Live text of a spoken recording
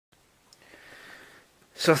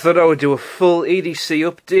So I thought I would do a full EDC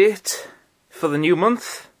update for the new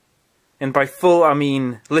month. And by full I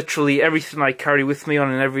mean literally everything I carry with me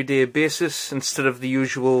on an everyday basis instead of the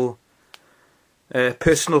usual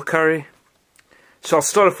personal carry. So I'll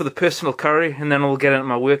start off with the personal carry and then I'll get into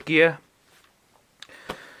my work gear.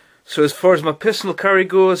 So as far as my personal carry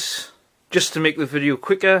goes, just to make the video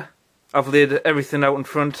quicker, I've laid everything out in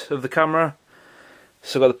front of the camera.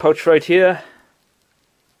 So I've got the pouch right here,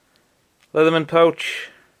 Leatherman pouch.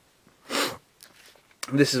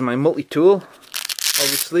 This is my multi-tool,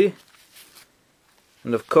 obviously.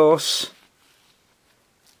 And of course,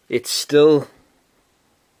 it's still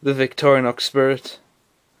the Victorinox Spirit.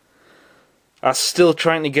 I'm still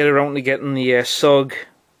trying to get around to getting the SOG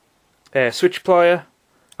switch plier.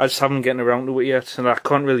 I just haven't gotten around to it yet, and I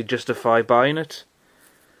can't really justify buying it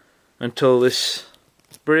until this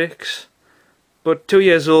breaks. But 2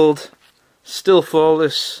 years old, still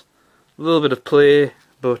flawless, a little bit of play,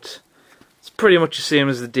 but it's pretty much the same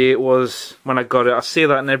as the day it was when I got it. I say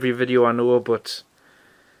that in every video I know, but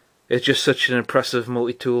it's just such an impressive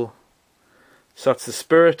multi-tool. So that's the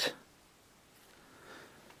Spirit.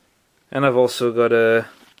 And I've also got a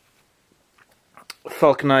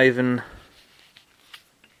Falcon Ivan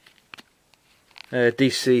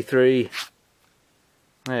DC3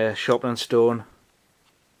 sharpening stone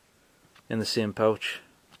in the same pouch.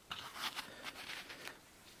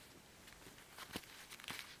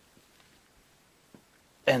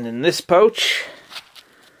 And in this pouch,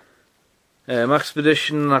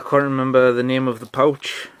 Maxpedition, I can't remember the name of the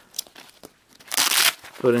pouch,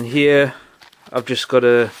 but in here I've just got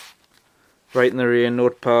a Write in the Rain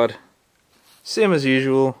notepad, same as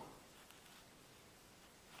usual,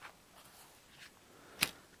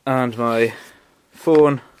 and my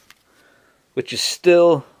phone, which is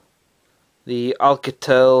still the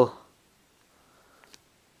Alcatel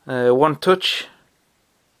One Touch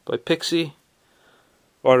by Pixie.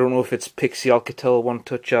 Or I don't know if it's Pixie Alcatel One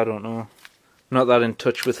Touch, I don't know. I'm not that in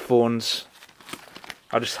touch with phones.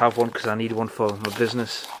 I just have one because I need one for my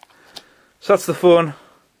business. So that's the phone.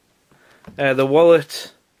 The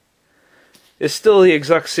wallet is still the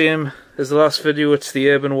exact same as the last video. It's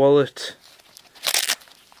the Urban wallet,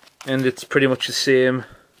 and it's pretty much the same.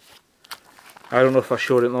 I don't know if I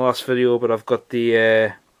showed it in the last video, but I've got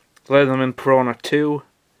the Leatherman Piranha 2,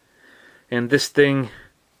 and this thing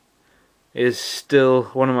is still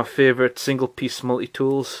one of my favourite single piece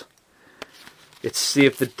multi-tools. It's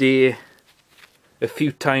saved the day a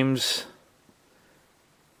few times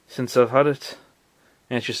since I've had it,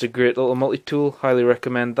 and it's just a great little multi-tool. Highly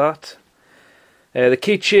recommend that. The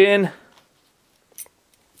keychain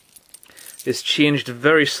is changed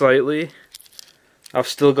very slightly. I've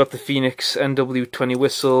still got the Phoenix NW20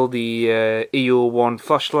 whistle, the EO1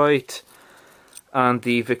 flashlight, and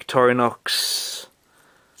the Victorinox.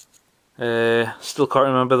 Still can't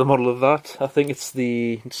remember the model of that. I think it's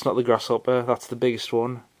not the Grasshopper, that's the biggest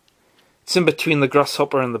one. It's in between the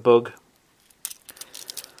Grasshopper and the Bug.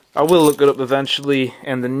 I will look it up eventually,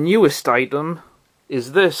 and the newest item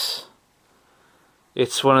is this.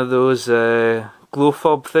 It's one of those glow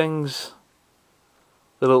fob things,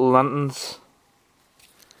 the little lanterns,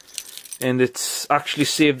 and it's actually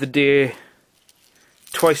saved the day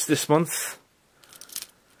twice this month,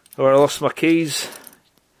 where I lost my keys.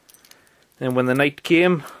 And when the night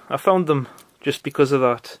came, I found them just because of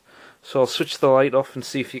that. So I'll switch the light off and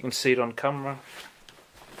see if you can see it on camera.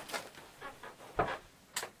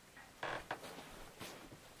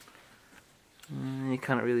 You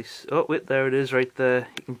can't really see. Oh wait, there it is right there.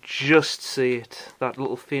 You can just see it. That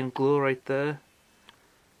little faint glow right there.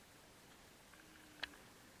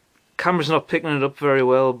 Camera's not picking it up very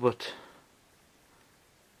well, but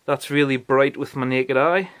that's really bright with my naked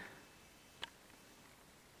eye.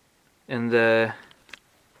 And it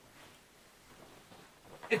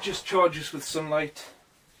just charges with sunlight.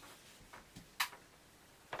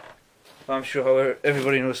 I'm sure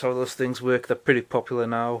everybody knows how those things work. They're pretty popular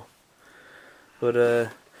now. But yeah,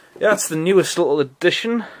 that's the newest little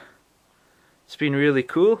addition. It's been really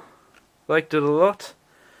cool. Liked it a lot.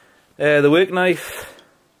 The work knife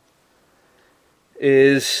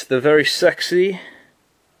is the very sexy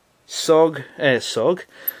SOG. It's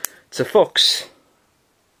a Fox.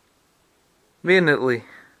 Made in Italy.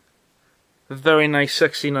 A very nice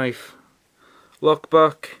sexy knife.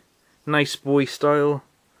 Lockback, nice boy style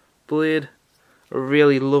blade. I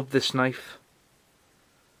really love this knife.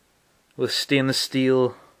 With stainless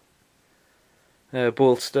steel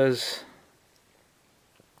bolsters.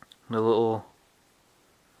 And a little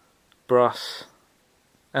brass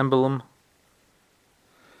emblem.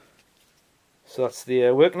 So that's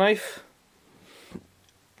the work knife.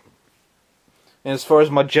 And as far as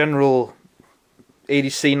my general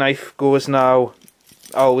EDC knife goes now,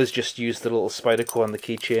 I always just use the little Spyderco on the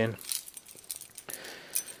keychain.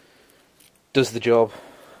 Does the job.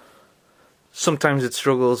 Sometimes it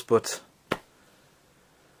struggles, but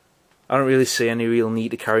I don't really see any real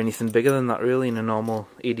need to carry anything bigger than that really in a normal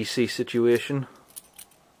EDC situation.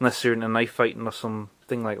 Unless you're in a knife fighting or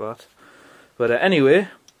something like that. But anyway,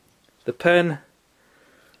 the pen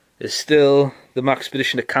is still the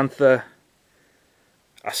Maxpedition Acantha.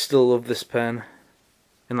 I still love this pen.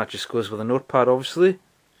 And that just goes with a notepad obviously.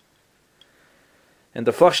 And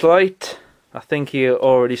the flashlight, I think you've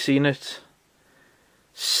already seen it.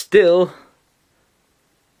 Still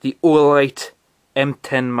the Olight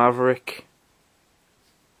M10 Maverick.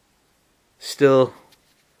 Still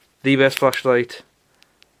the best flashlight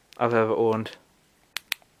I've ever owned.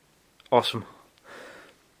 Awesome.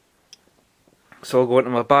 So I'll go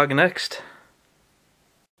into my bag next.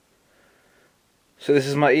 So this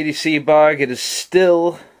is my EDC bag. It is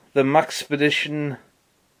still the Maxpedition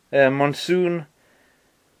Monsoon.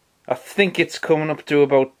 I think it's coming up to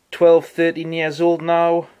about 12-13 years old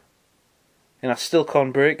now. And I still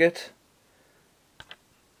can't break it.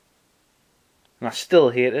 And I still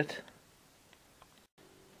hate it.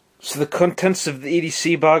 So the contents of the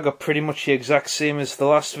EDC bag are pretty much the exact same as the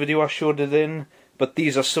last video I showed it in. But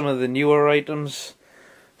these are some of the newer items.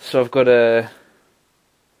 So I've got a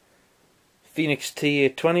Phoenix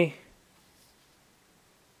T820,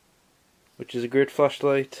 which is a great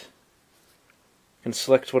flashlight. I can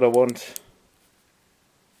select what I want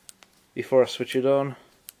before I switch it on,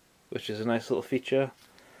 which is a nice little feature.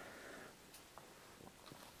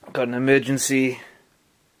 Got an emergency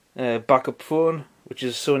backup phone, which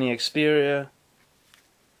is Sony Xperia,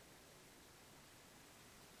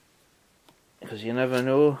 because you never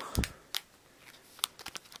know.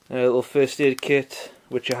 A little first aid kit,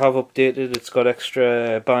 which I have updated. It's got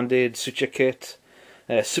extra band-aid, suture kit,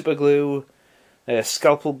 super glue,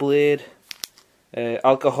 scalpel blade,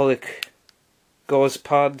 alcoholic gauze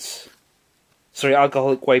pads, sorry,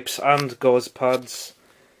 alcoholic wipes and gauze pads,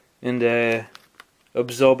 and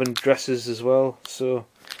absorbent dresses as well. So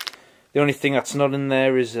the only thing that's not in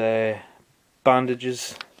there is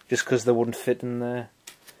bandages, just because they wouldn't fit in there.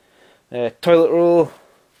 Toilet roll,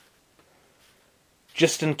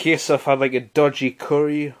 just in case I've had like a dodgy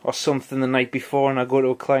curry or something the night before and I go to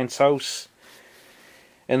a client's house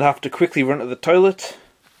and I have to quickly run to the toilet.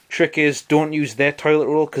 Trick is, don't use their toilet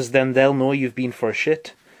roll, because then they'll know you've been for a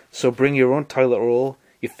shit. So bring your own toilet roll.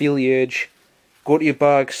 You feel the urge, go to your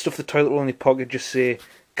bag, stuff the toilet roll in your pocket, just say,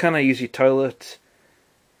 can I use your toilet?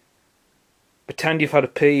 Pretend you've had a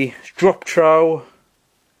pee, drop trow,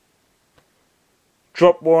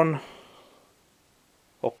 drop one,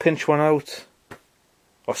 or pinch one out,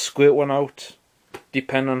 or squirt one out,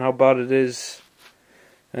 depending on how bad it is.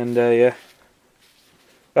 And yeah,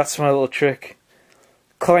 that's my little trick.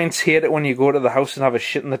 Clients hate it when you go to the house and have a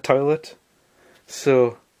shit in the toilet.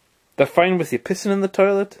 So they're fine with you pissing in the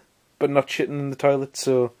toilet, but not shitting in the toilet.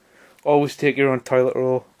 So always take your own toilet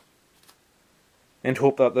roll, and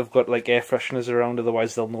hope that they've got like air fresheners around.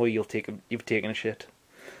 Otherwise, they'll know you've taken a shit.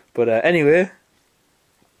 But anyway,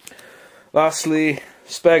 lastly,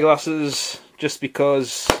 spare glasses. Just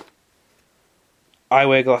because I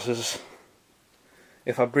wear glasses.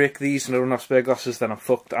 If I break these and I don't have spare glasses, then I'm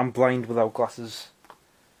fucked. I'm blind without glasses.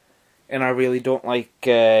 And I really don't like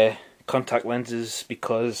contact lenses,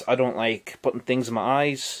 because I don't like putting things in my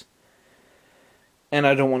eyes. And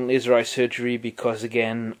I don't want laser eye surgery, because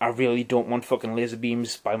again, I really don't want fucking laser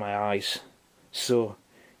beams by my eyes. So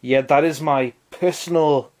yeah, that is my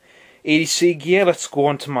personal EDC gear. Let's go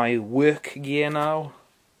on to my work gear now.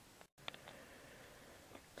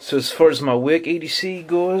 So as far as my work EDC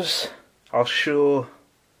goes, I'll show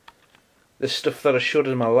the stuff that I showed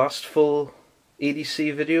in my last full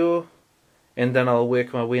EDC video, and then I'll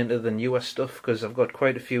work my way into the newer stuff, because I've got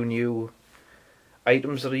quite a few new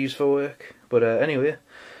items that I use for work. But anyway,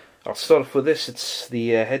 I'll start off with this. It's the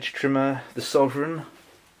hedge trimmer, the Sovereign,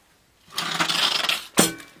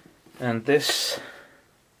 and this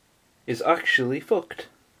is actually fucked.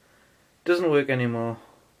 Doesn't work anymore.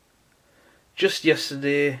 Just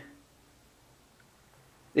yesterday,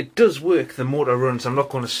 it does work, the motor runs. I'm not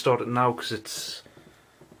going to start it now because it's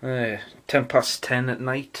 10 past 10 at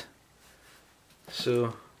night,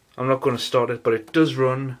 so I'm not going to start it, but it does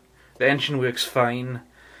run. The engine works fine,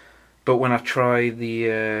 but when I try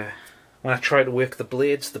to work the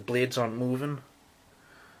blades aren't moving.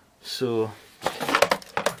 So,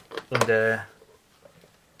 and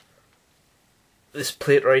this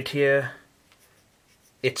plate right here,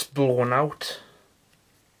 it's blown out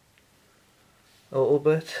a little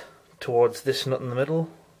bit, towards this nut in the middle.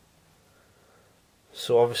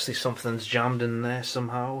 So obviously something's jammed in there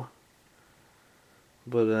somehow.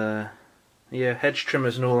 But yeah, hedge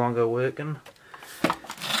trimmer's no longer working.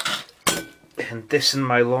 And this and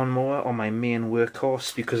my lawnmower are my main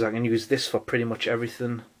workhorse because I can use this for pretty much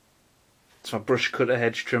everything. It's my brush cutter,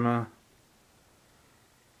 hedge trimmer.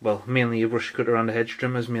 Well, mainly a brush cutter and a hedge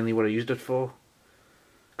trimmer is mainly what I used it for.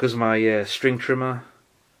 Because my string trimmer,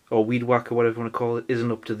 or weed whacker, whatever you want to call it,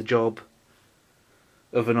 isn't up to the job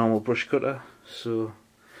of a normal brush cutter. So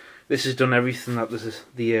this has done everything that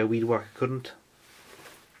the weed whacker couldn't.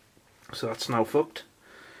 So that's now fucked.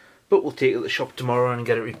 But we'll take it to the shop tomorrow and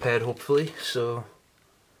get it repaired, hopefully. So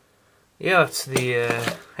yeah, that's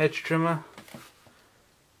the hedge trimmer.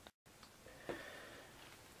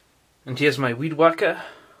 And here's my weed whacker,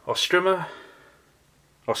 or strimmer,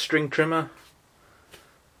 or string trimmer.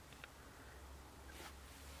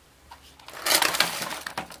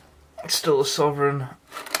 It's still a Sovereign.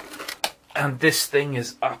 And this thing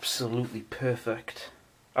is absolutely perfect.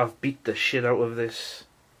 I've beat the shit out of this.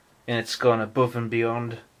 And it's gone above and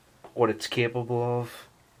beyond what it's capable of.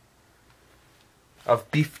 I've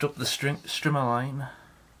beefed up the strimmer line,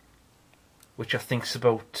 which I think's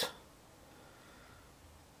about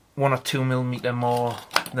 1 or 2 millimeter more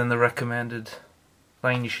than the recommended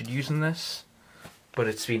line you should use in this, but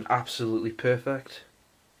it's been absolutely perfect.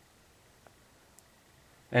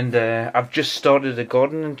 And I've just started a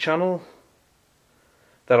gardening channel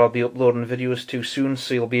that I'll be uploading videos to soon,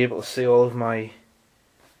 so you'll be able to see all of my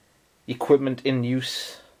equipment in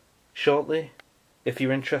use shortly, if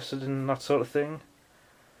you're interested in that sort of thing.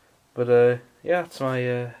 But yeah, it's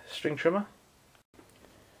my string trimmer.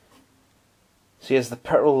 So here's the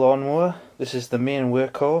petrol lawnmower. This is the main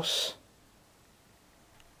workhorse.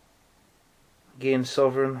 Again,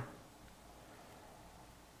 Sovereign.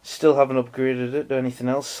 Still haven't upgraded it or anything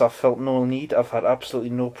else. I've felt no need. I've had absolutely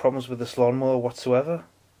no problems with this lawnmower whatsoever.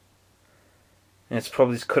 And it's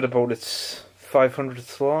probably cut about its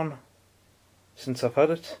 500th lawn since I've had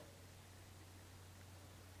it.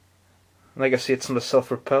 Like I say, it's not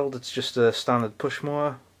self-propelled, it's just a standard push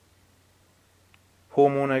mower.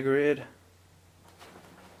 Homeowner grade.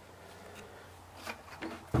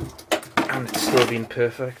 And it's still been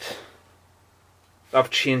perfect. I've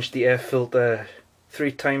changed the air filter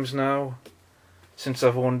 3 times now since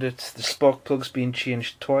I've owned it. The spark plug's been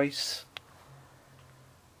changed twice.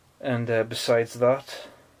 And besides that,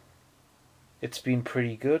 it's been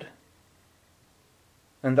pretty good.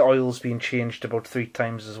 And the oil's been changed about 3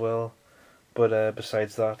 times as well. But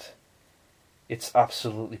besides that, it's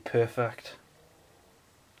absolutely perfect.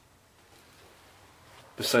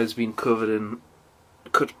 Besides being covered in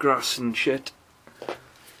cut grass and shit,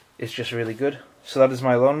 it's just really good. So that is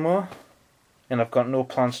my lawnmower, and I've got no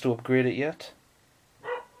plans to upgrade it yet.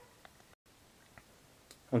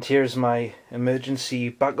 And here's my emergency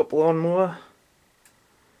backup lawnmower,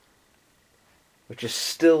 which is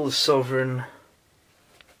still the Sovereign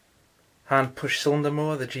hand push cylinder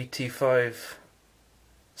mower, the GT5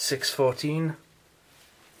 614.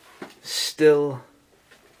 Still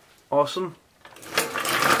awesome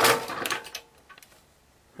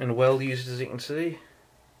and well used, as you can see.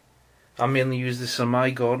 I mainly use this on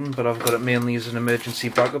my garden, but I've got it mainly as an emergency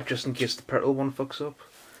backup just in case the petrol one fucks up.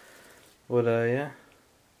 But yeah,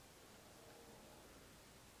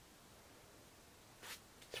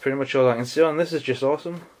 it's pretty much all I can say on this. Is just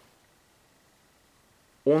awesome.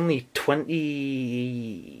 Only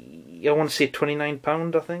 20, I want to say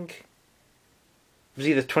 £29, I think. It was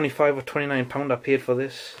either £25 or £29 I paid for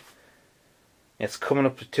this. It's coming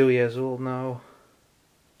up to 2 years old now.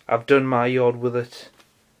 I've done my yard with it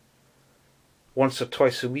once or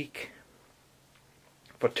twice a week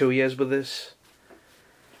for 2 years with this.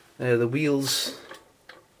 The wheels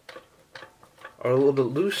are a little bit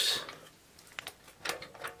loose,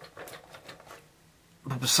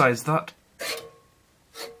 but besides that,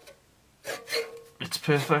 it's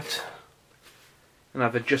perfect. And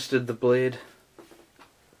I've adjusted the blade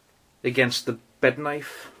against the bed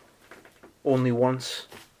knife only once.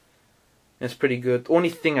 It's pretty good. The only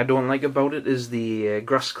thing I don't like about it is the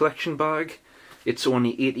grass collection bag. It's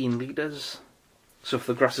only 18 litres, so if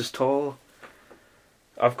the grass is tall,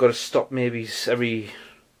 I've got to stop maybe every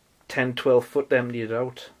 10-12 foot to empty it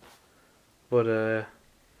out. But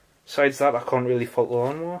besides that, I can't really fault the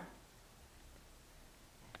lawnmower.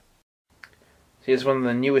 Here's one of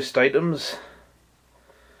the newest items.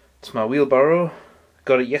 It's my wheelbarrow.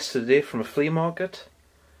 Got it yesterday from a flea market.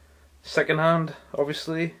 Second hand,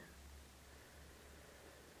 obviously.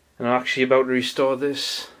 And I'm actually about to restore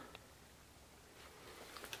this.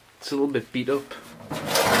 It's a little bit beat up.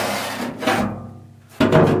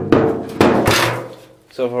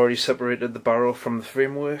 So I've already separated the barrow from the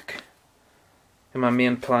framework, and my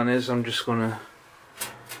main plan is I'm just going to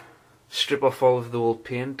strip off all of the old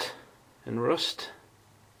paint and rust,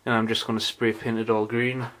 and I'm just going to spray paint it all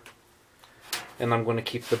green, and I'm going to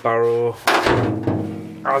keep the barrow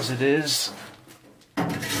as it is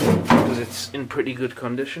because it's in pretty good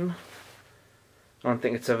condition. I don't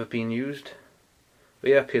think it's ever been used.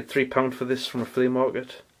 But yeah, I paid £3 for this from a flea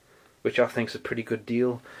market, which I think is a pretty good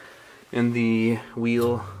deal. And the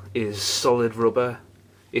wheel is solid rubber.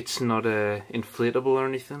 It's not inflatable or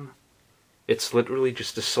anything. It's literally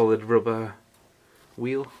just a solid rubber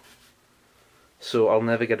wheel. So I'll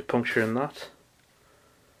never get a puncture in that.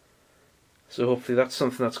 So hopefully that's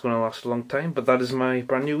something that's going to last a long time. But that is my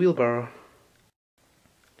brand new wheelbarrow.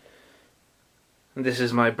 And this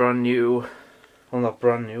is my brand new, well, not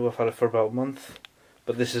brand new, I've had it for about a month.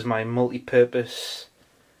 But this is my multi-purpose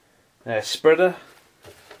spreader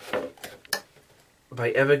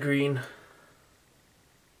by Evergreen.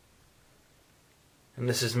 And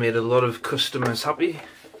this has made a lot of customers happy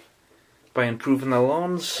by improving their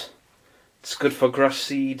lawns. It's good for grass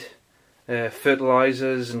seed,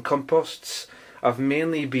 fertilizers and composts. I've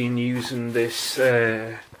mainly been using this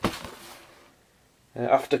after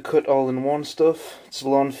cut all-in-one stuff. It's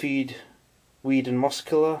lawn feed, weed and moss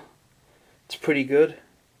killer. It's pretty good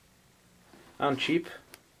and cheap.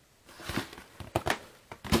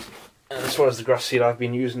 And as far as the grass seed I've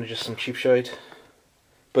been using is just some cheap shite,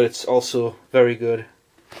 but it's also very good.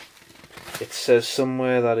 It says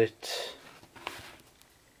somewhere that it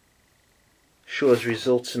shows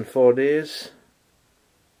results in 4 days,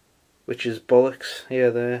 which is bollocks. Yeah,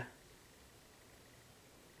 there.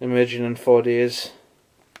 Emerging in 4 days.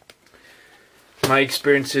 My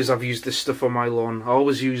experience is I've used this stuff on my lawn. I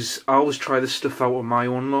always try this stuff out on my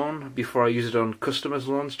own lawn before I use it on customers'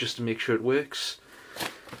 lawns, just to make sure it works.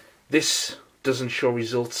 This doesn't show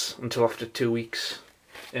results until after 2 weeks,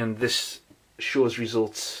 and this shows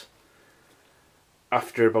results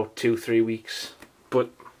after about 2-3 weeks.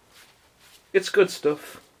 But it's good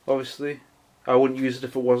stuff, obviously. I wouldn't use it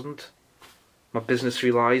if it wasn't. My business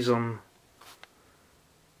relies on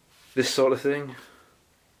this sort of thing.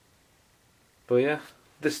 But yeah,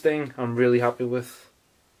 this thing I'm really happy with.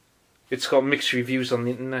 It's got mixed reviews on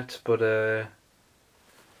the internet, but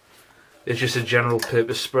it's just a general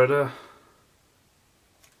purpose spreader.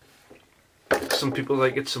 Some people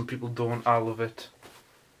like it, some people don't. I love it.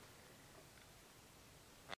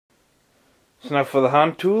 So now for the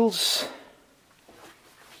hand tools.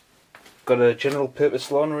 Got a general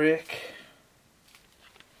purpose lawn rake,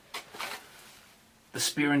 the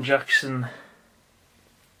Spear & Jackson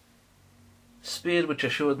spade, which I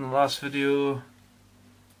showed in the last video,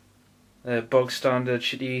 bog standard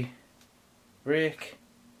shitty rake,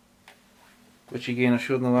 which again I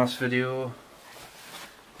showed in the last video.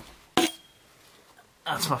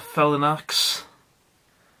 That's my felling axe.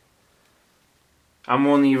 I'm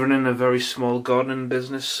only running a very small gardening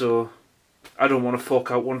business, so I don't want to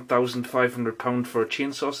fork out £1,500 for a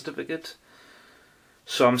chainsaw certificate.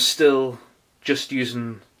 So I'm still just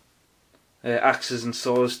using axes and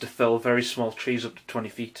saws to fell very small trees up to 20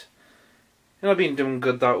 feet. And I've been doing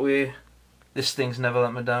good that way. This thing's never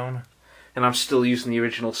let me down. And I'm still using the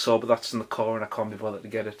original saw, but that's in the car and I can't be bothered to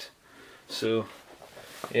get it. So,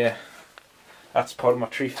 yeah. That's part of my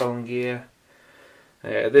tree felling gear.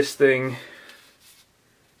 This thing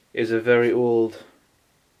is a very old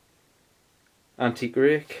antique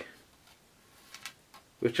rake,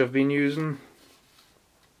 which I've been using.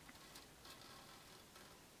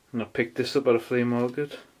 And I picked this up at a flea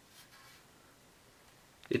market.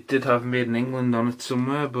 It did have Made in England on it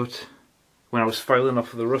somewhere, but when I was filing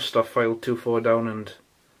off of the rust, I filed too far down and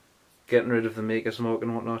getting rid of the maker's mark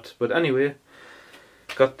and whatnot. But anyway,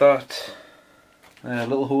 got that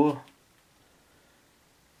little hoe,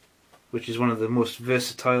 which is one of the most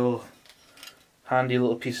versatile, handy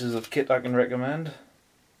little pieces of kit I can recommend.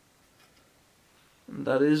 And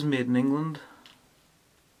that is Made in England.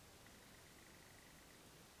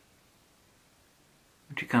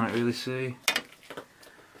 Which you can't really see.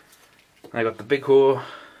 I got the big hoe,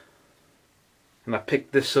 and I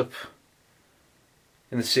picked this up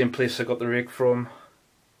in the same place I got the rake from.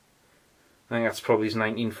 I think that's probably his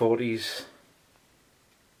 1940s.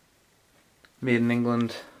 Made in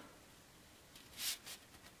England.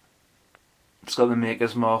 It's got the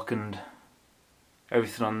maker's mark and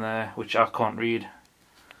everything on there, which I can't read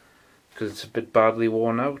because it's a bit badly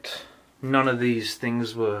worn out. None of these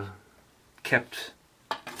things were kept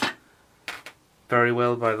very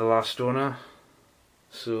well by the last owner,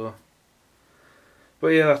 so, but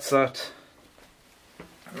yeah, that's that.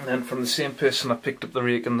 And then from the same person I picked up the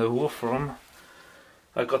rake and the hoe from,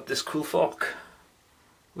 I got this cool fork,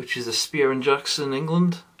 which is a Spear and Jackson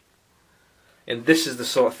England, and this is the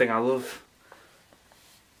sort of thing I love.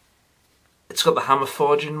 It's got the hammer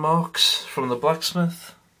forging marks from the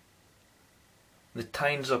blacksmith. The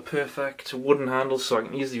tines are perfect, wooden handles, so I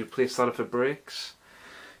can easily replace that if it breaks.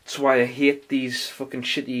 That's why I hate these fucking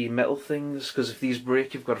shitty metal things, because if these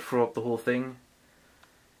break you've got to throw up the whole thing.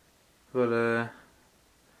 But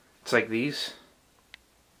it's like these.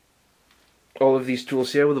 All of these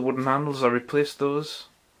tools here with the wooden handles, I replaced those,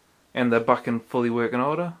 and they're back in fully working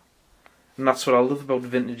order. And that's what I love about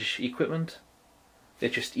vintage equipment. They're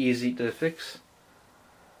just easy to fix.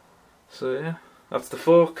 So yeah, that's the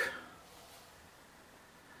fork.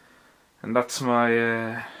 And that's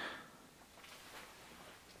my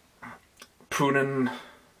pruning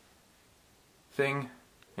thing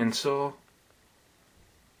and saw.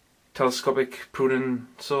 Telescopic pruning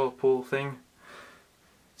saw pole thing.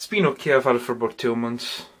 It's been okay, I've had it for about 2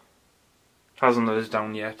 months. Hasn't let us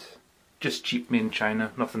down yet. Just cheap, made in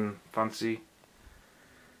China, nothing fancy.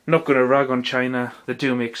 Not gonna rag on China, they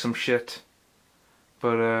do make some shit.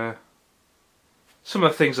 But some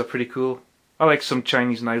of the things are pretty cool. I like some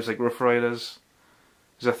Chinese knives like Rough Riders,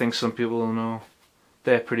 because I think some people will know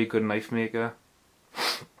they're a pretty good knife maker.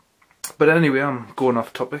 But anyway, I'm going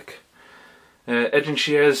off topic. Edge and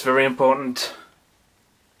shears, very important.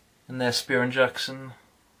 And they're Spear and Jackson.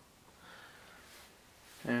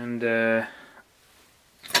 And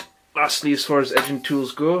lastly, as far as edging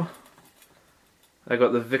tools go, I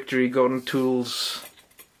got the Victory Garden Tools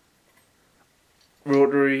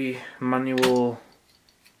rotary manual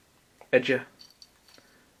edger,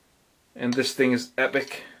 and this thing is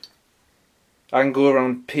epic. I can go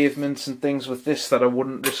around pavements and things with this that I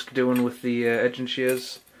wouldn't risk doing with the edge and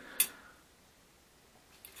shears,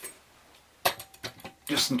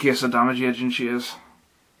 just in case I damage the edge and shears,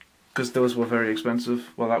 because those were very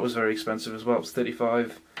expensive. Well, that was very expensive as well. It was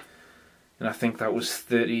 35, and I think that was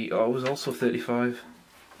 30. Oh, it was also 35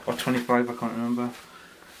 or 25. I can't remember.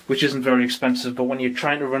 Which isn't very expensive, but when you're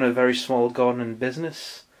trying to run a very small gardening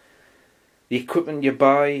business, the equipment you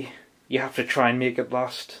buy, you have to try and make it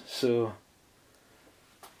last. So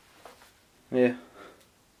yeah.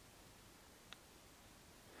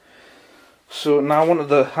 So now one of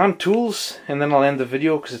the hand tools, and then I'll end the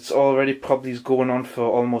video because it's already probably going on for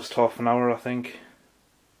almost half an hour, I think.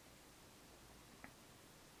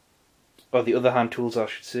 Or the other hand tools, I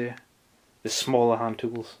should say. The smaller hand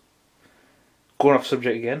tools. Going off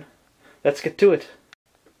subject again. Let's get to it.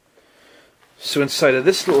 So inside of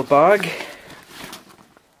this little bag,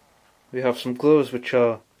 we have some gloves which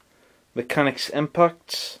are Mechanics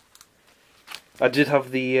Impacts. I did have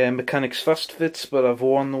the Mechanics Fast Fits, but I've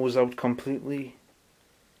worn those out completely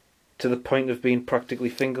to the point of being practically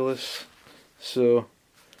fingerless. So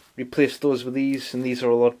replaced those with these, and these are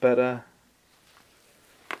a lot better.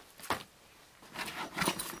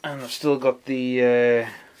 And I've still got the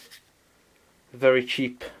very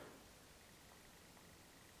cheap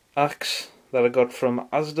axe that I got from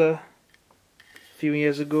Asda a few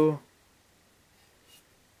years ago.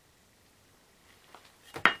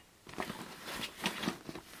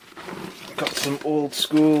 Got some old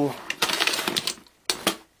school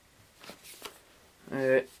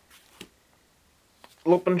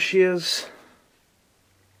lopping shears,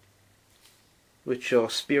 which are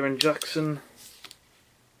Spear and Jackson,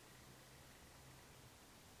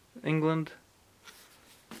 England.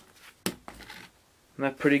 And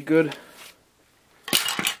they're pretty good.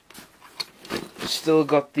 Still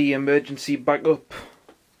got the emergency backup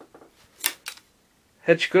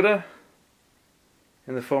hedge cutter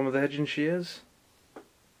in the form of the hedge and shears,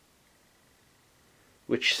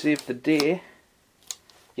 which saved the day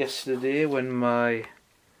yesterday when my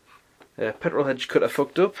petrol hedge cutter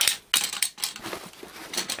fucked up.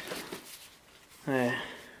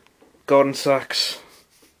 Garden sacks,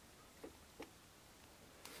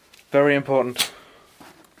 very important.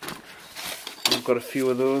 I've got a few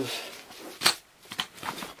of those.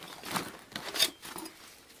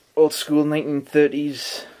 Old school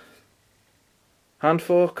 1930s hand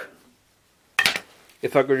fork.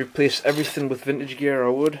 If I could replace everything with vintage gear, I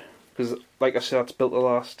would, because like I said, it's built to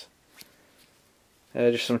last.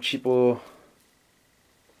 Just some cheapo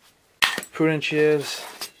pruning shears.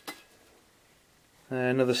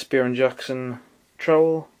 Another Spear and Jackson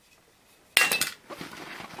trowel.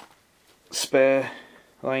 Spare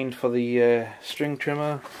line for the string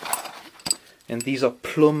trimmer. And these are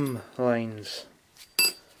plumb lines.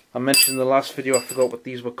 I mentioned in the last video I forgot what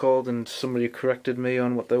these were called, and somebody corrected me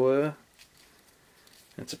on what they were.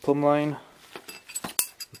 It's a plumb line.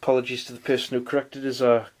 Apologies to the person who corrected us,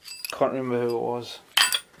 I can't remember who it was.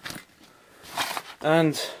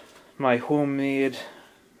 and my homemade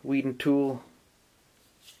weeding tool,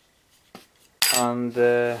 and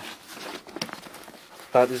that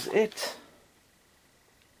is it.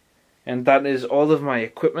 And that is all of my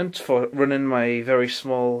equipment for running my very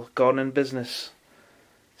small gardening business.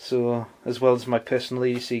 So, as well as my personal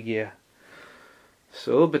EDC gear.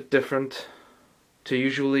 So a little bit different to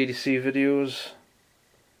usual EDC videos,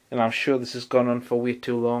 and I'm sure this has gone on for way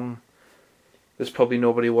too long. There's probably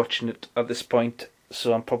nobody watching it at this point,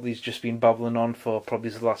 so I'm probably just been babbling on for probably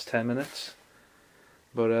the last 10 minutes.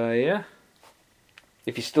 But yeah,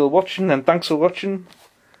 if you're still watching, then thanks for watching.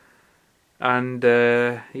 And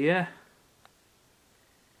yeah,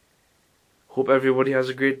 hope everybody has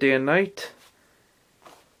a great day and night.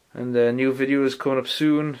 And a new video is coming up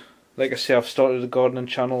soon. Like I say, I've started a gardening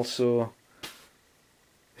channel, so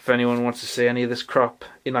if anyone wants to see any of this crap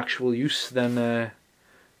in actual use, then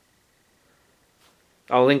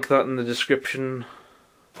I'll link that in the description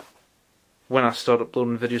when I start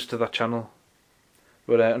uploading videos to that channel.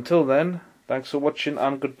 But until then, thanks for watching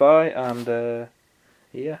and goodbye, and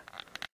yeah.